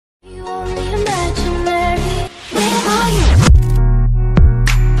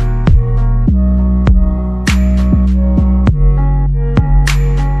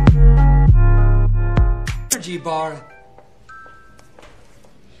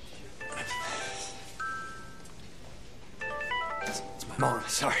Mom,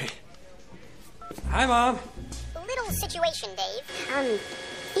 sorry. Hi, Mom. Little situation, Dave.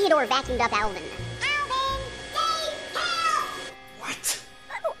 Theodore vacuumed up Alvin. Alvin! Dave, help! What?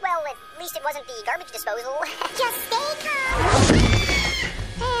 Well, at least it wasn't the garbage disposal. Just stay calm.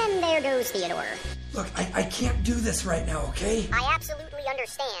 And there goes Theodore. Look, I can't do this right now, okay? I absolutely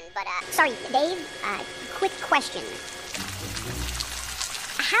understand, but, sorry, Dave, quick question.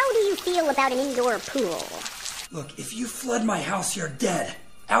 How do you feel about an indoor pool? Look, if you flood my house, you're dead.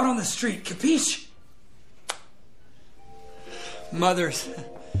 Out on the street, capiche? Mothers.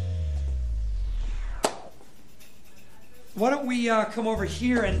 Why don't we come over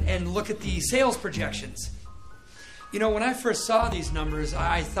here and look at the sales projections? You know, when I first saw these numbers,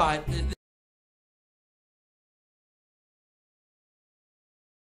 I thought...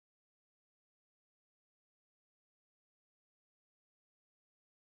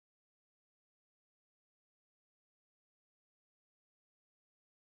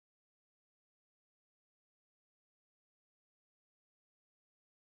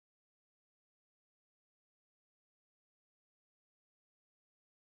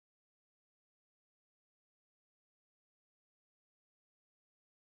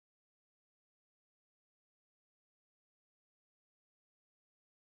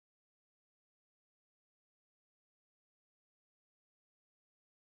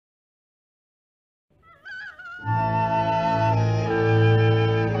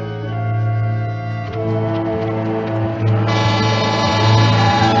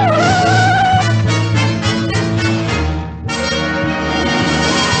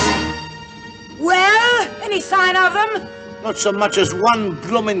 Not so much as one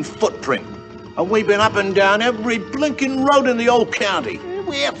bloomin' footprint. And we've been up and down every blinking road in the old county.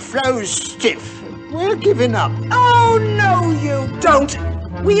 We're froze stiff. We're giving up. Oh, no, you don't.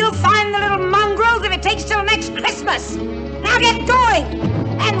 We'll find the little mongrels if it takes till next Christmas. Now get going.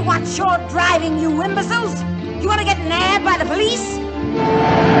 And what's your driving, you imbeciles? You want to get nabbed by the police?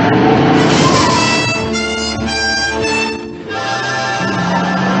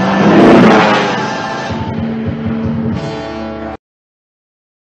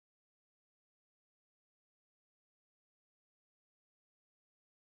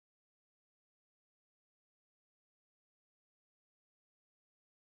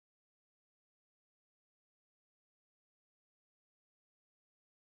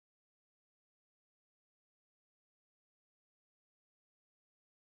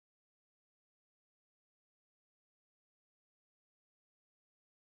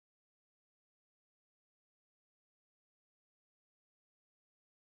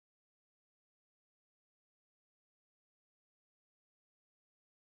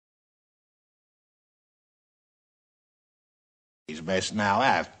 His mess now,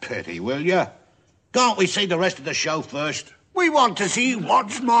 have pity, will you? Can't we see the rest of the show first? We want to see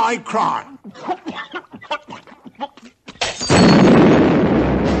What's My Crime.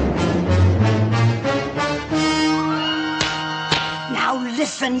 Now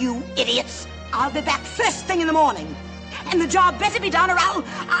listen, you idiots. I'll be back first thing in the morning. And the job better be done or I'll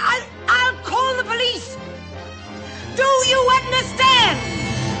call the police. Do you understand?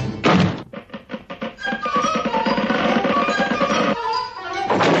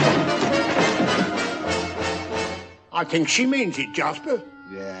 I think she means it, Jasper.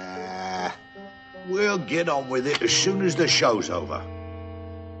 Yeah. We'll get on with it as soon as the show's over.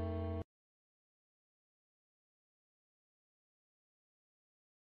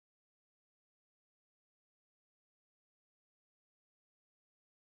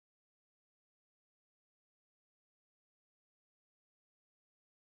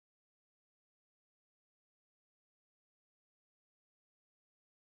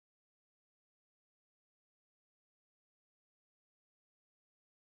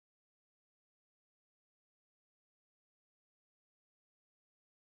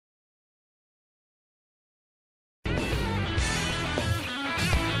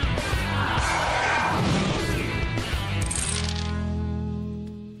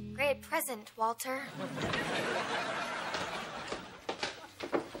 Present, Walter.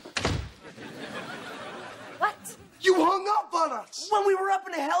 What? You hung up on us! When we were up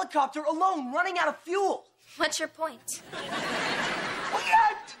in a helicopter alone, running out of fuel. What's your point? We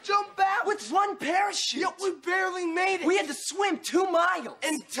had to jump out with one parachute. Yet we barely made it. We had to swim 2 miles.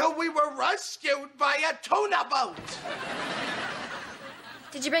 Until we were rescued by a tuna boat.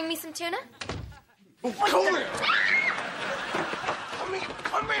 Did you bring me some tuna? Oh, come here. Come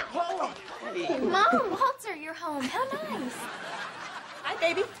here. Mom, Walter, you're home. How nice. Hi,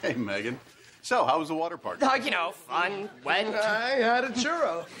 baby. Hey, Megan. So, how was the water park? You know, fun, wet. I had a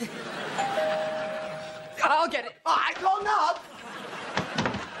churro. I'll get it. I hung up.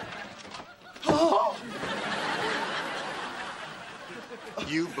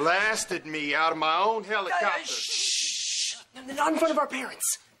 You blasted me out of my own helicopter. Shh! Not in front of our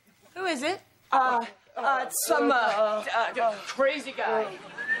parents. Who is it? Some crazy guy.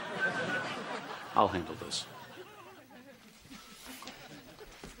 I'll handle this.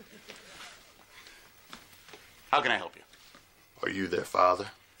 How can I help you? Are you their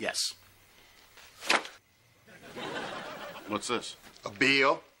father? Yes. What's this? A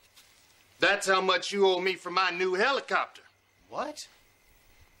bill. That's how much you owe me for my new helicopter. What?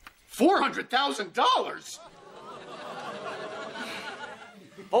 $400,000?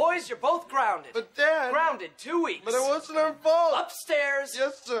 Boys, you're both grounded. But Dad... Grounded 2 weeks. But it wasn't our fault. Upstairs.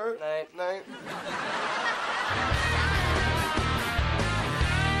 Yes, sir. Night, night.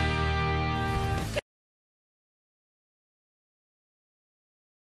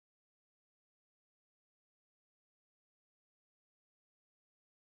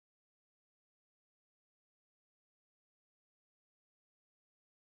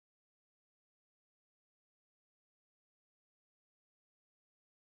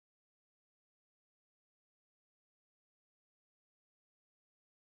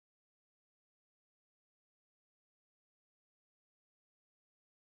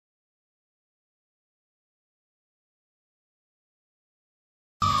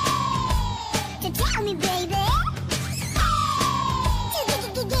 To tell me, baby.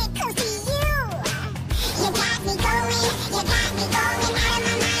 To get close to you. You got me going out of my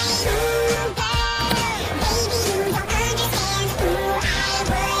mind. Ooh, girl, baby, you don't understand who I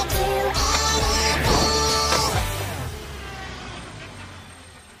would do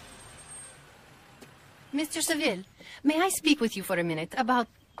anything. Mr. Seville, may I speak with you for a minute about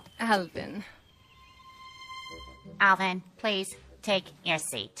Alvin? Alvin, please take your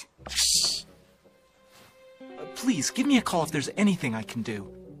seat. Please, give me a call if there's anything I can do.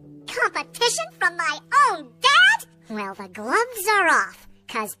 Competition from my own dad? Well, the gloves are off,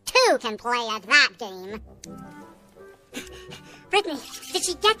 'cause two can play at that game. Brittany, did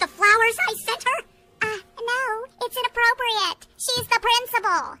she get the flowers I sent her? No, it's inappropriate. She's the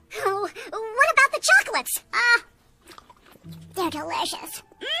principal. Oh, what about the chocolates? They're delicious.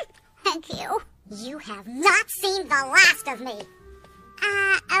 Thank you. You have not seen the last of me.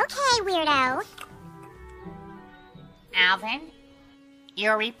 Okay, weirdo. Alvin,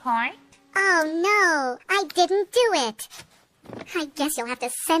 your report? Oh, no, I didn't do it. I guess you'll have to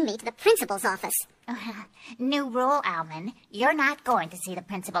send me to the principal's office. New rule, Alvin. You're not going to see the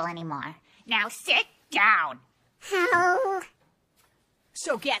principal anymore. Now sit down. How?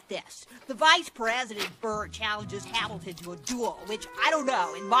 So get this. The Vice President Burr challenges Hamilton to a duel, which, I don't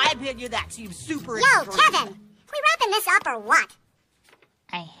know, in my opinion, that seems super Yo, extreme. Kevin! We wrapping this up or what?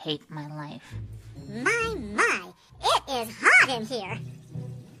 I hate my life. My, it is hot in here.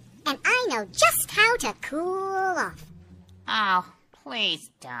 And I know just how to cool off. Oh, please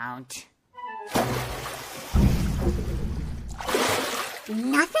don't.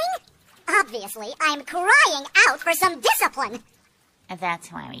 Nothing? Obviously, I'm crying out for some discipline. That's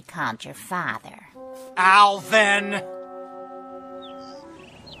why we called your father. Alvin!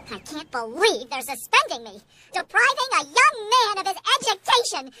 I can't believe they're suspending me, depriving a young man of his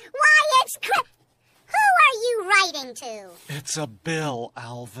education. Why, it's Who are you writing to? It's a bill,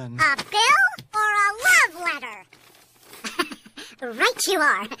 Alvin. A bill or a love letter? Right you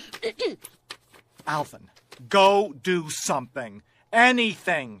are. Alvin, go do something.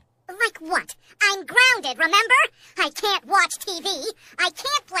 Anything. Like what? I'm grounded, remember? I can't watch TV. I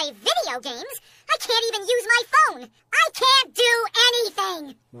can't play video games. I can't even use my phone. I can't do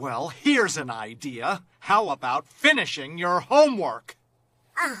anything. Well, here's an idea. How about finishing your homework?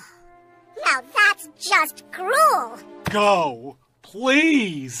 Oh, now that's just cruel. Go,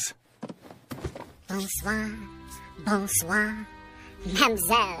 please. Bonsoir, bonsoir,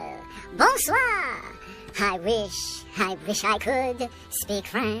 mademoiselle, bonsoir. I wish I could speak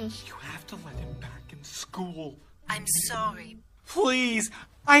French. You have to let him back in school. I'm sorry. Please,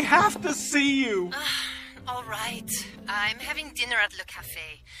 I have to see you. All right. I'm having dinner at Le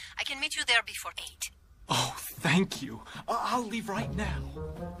Café. I can meet you there before 8. Oh, thank you. I'll leave right now.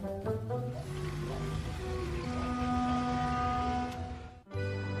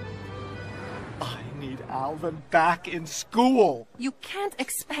 I need Alvin back in school. You can't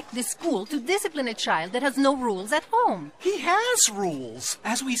expect the school to discipline a child that has no rules at home. He has rules.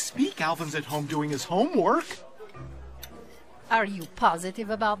 As we speak, Alvin's at home doing his homework. Are you positive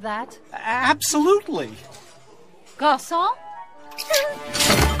about that? Absolutely. Garçon?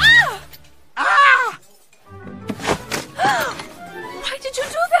 Ah! Ah! Why did you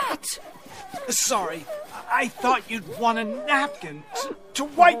do that? Sorry. I thought you'd want a napkin to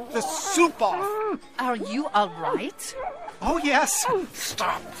wipe the soup off. Are you all right? Oh, yes.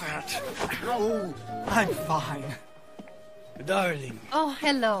 Stop that. Oh, I'm fine. Darling. Oh,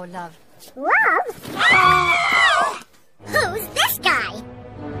 hello, love. Who's this guy?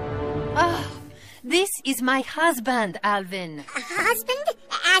 Oh, this is my husband, Alvin. A husband?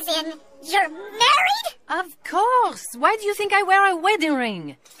 As in, you're married? Of course. Why do you think I wear a wedding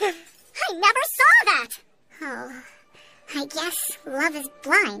ring? I never saw that. Oh, I guess love is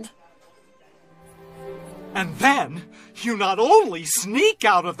blind. And then, you not only sneak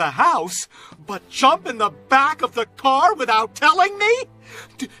out of the house, but jump in the back of the car without telling me?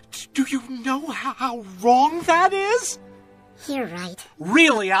 Do you know how wrong that is? You're right.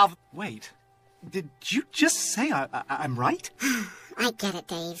 Really, Alvin? Wait, did you just say I'm right? I get it,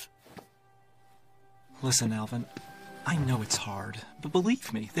 Dave. Listen, Alvin, I know it's hard, but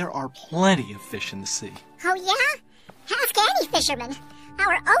believe me, there are plenty of fish in the sea. Oh, yeah? Ask any fisherman.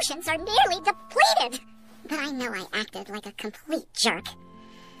 Our oceans are nearly depleted. But I know I acted like a complete jerk.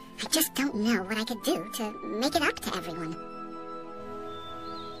 I just don't know what I could do to make it up to everyone.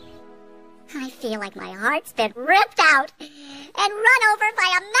 I feel like my heart's been ripped out and run over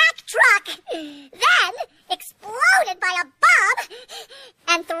by a Mack truck, then exploded by a bomb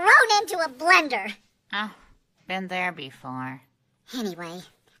and thrown into a blender. Oh, been there before. Anyway,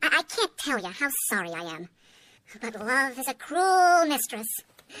 I can't tell you how sorry I am. But love is a cruel mistress.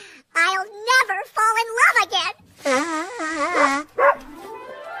 I'll never fall in love again.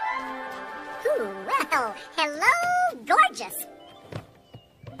 Ooh, well, hello, gorgeous.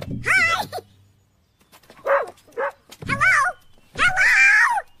 Hi! Hello? Hello?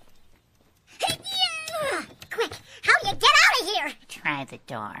 Quick, how do you get out of here? Try the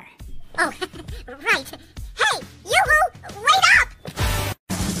door. Oh, right. Hey, Yoo-hoo, wait up!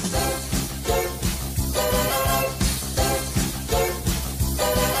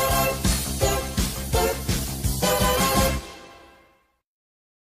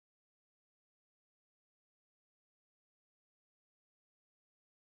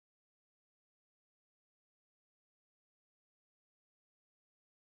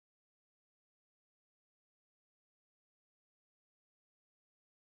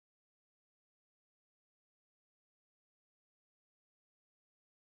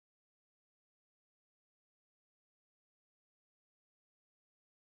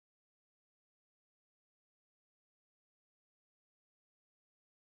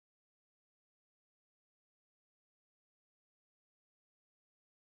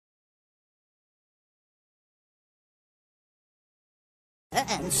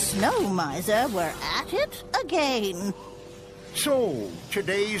 And Snow Miser were at it again. So,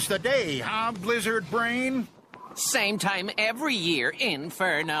 today's the day, huh, Blizzard Brain? Same time every year,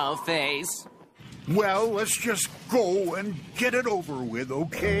 Inferno Face. Well, let's just go and get it over with,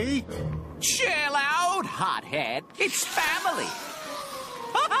 okay? Chill out, hothead. It's family.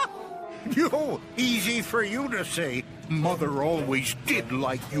 Yo, easy for you to say. Mother always did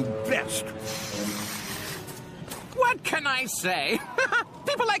like you best. What can I say?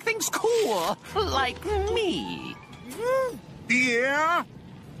 People like things cool, like me. Yeah?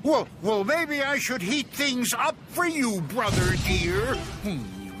 Well, maybe I should heat things up for you, brother dear.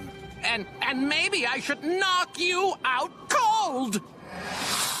 And maybe I should knock you out cold.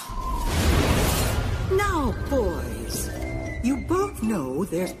 Now, boys, you both know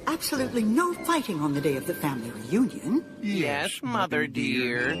there's absolutely no fighting on the day of the family reunion. Yes, Mother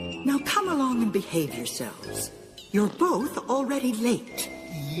dear. Now come along and behave yourselves. You're both already late.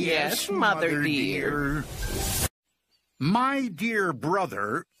 Yes, Mother dear. My dear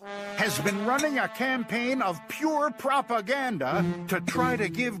brother has been running a campaign of pure propaganda to try to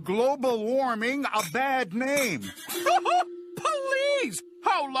give global warming a bad name. Police!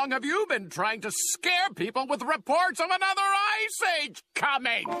 How long have you been trying to scare people with reports of another ice age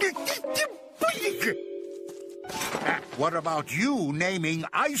coming? What about you naming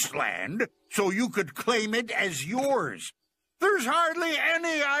Iceland so you could claim it as yours? There's hardly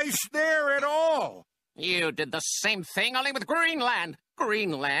any ice there at all. You did the same thing, only with Greenland.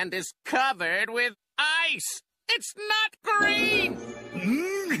 Greenland is covered with ice. It's not green.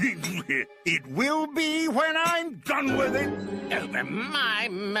 It will be when I'm done with it. Over my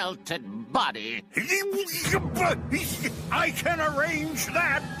melted body. I can arrange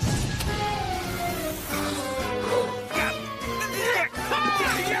that.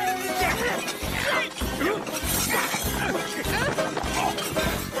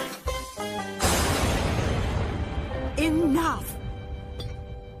 Enough!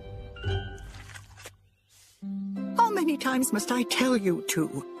 How many times must I tell you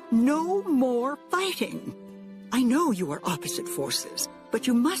two? No more fighting. I know you are opposite forces, but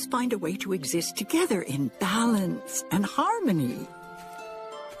you must find a way to exist together in balance and harmony.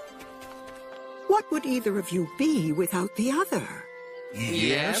 What would either of you be without the other?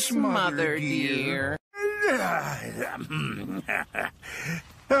 Yes, Mother dear.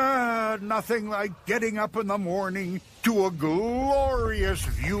 Nothing like getting up in the morning to a glorious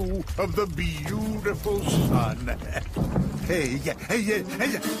view of the beautiful sun. Hey,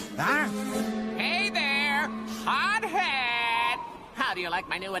 huh? Hey there, hothead. How do you like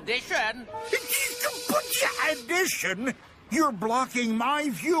my new addition? Addition? You're blocking my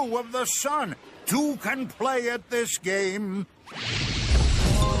view of the sun. Two can play at this game.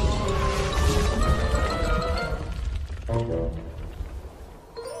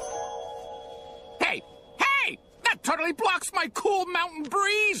 Hey! That totally blocks my cool mountain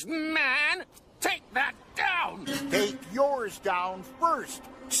breeze, man! Take that down! Take yours down first,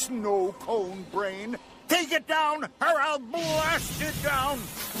 snow cone brain. Take it down, or I'll blast it down!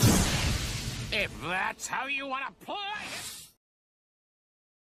 If that's how you want to play it...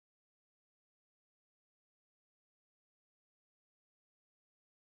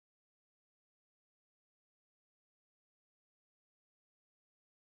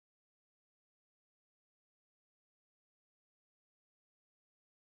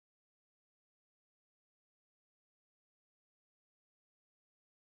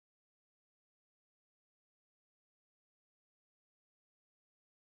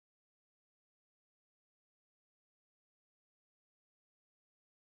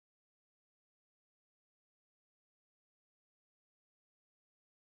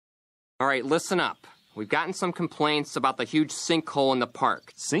 All right, listen up. We've gotten some complaints about the huge sinkhole in the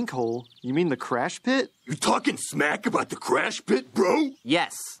park. Sinkhole? You mean the crash pit? You talking smack about the crash pit, bro?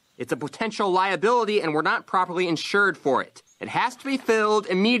 Yes. It's a potential liability, and we're not properly insured for it. It has to be filled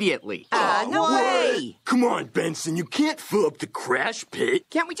immediately. No way! Come on, Benson, you can't fill up the crash pit.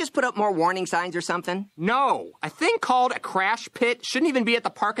 Can't we just put up more warning signs or something? No. A thing called a crash pit shouldn't even be at the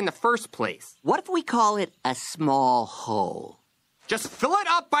park in the first place. What if we call it a small hole? Just fill it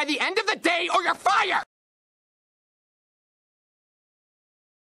up by the end of the day or you're fired!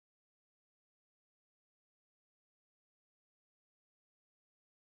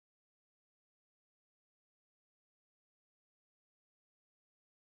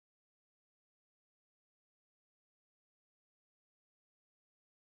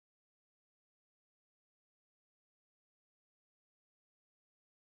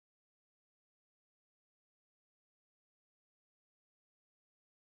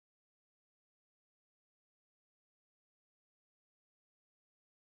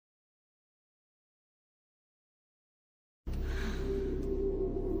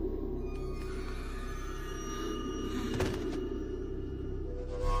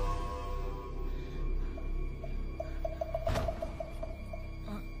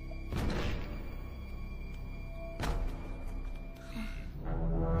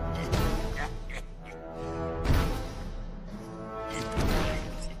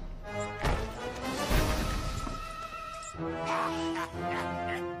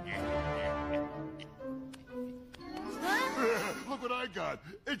 Look what I got.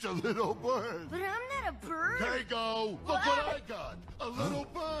 It's a little bird. But I'm not a bird. Kago, look what I got. A little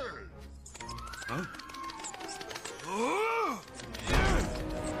bird. Huh?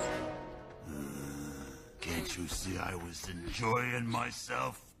 Can't you see I was enjoying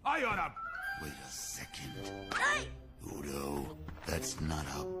myself? I oughta... Wait a second. Udo, that's not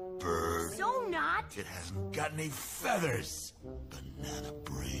a bird. So not. It hasn't got any feathers. Banana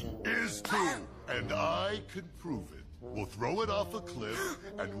brain. Is too, and I can prove it. We'll throw it off a cliff,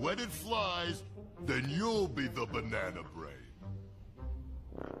 and when it flies, then you'll be the banana brain.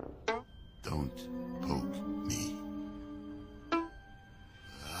 Don't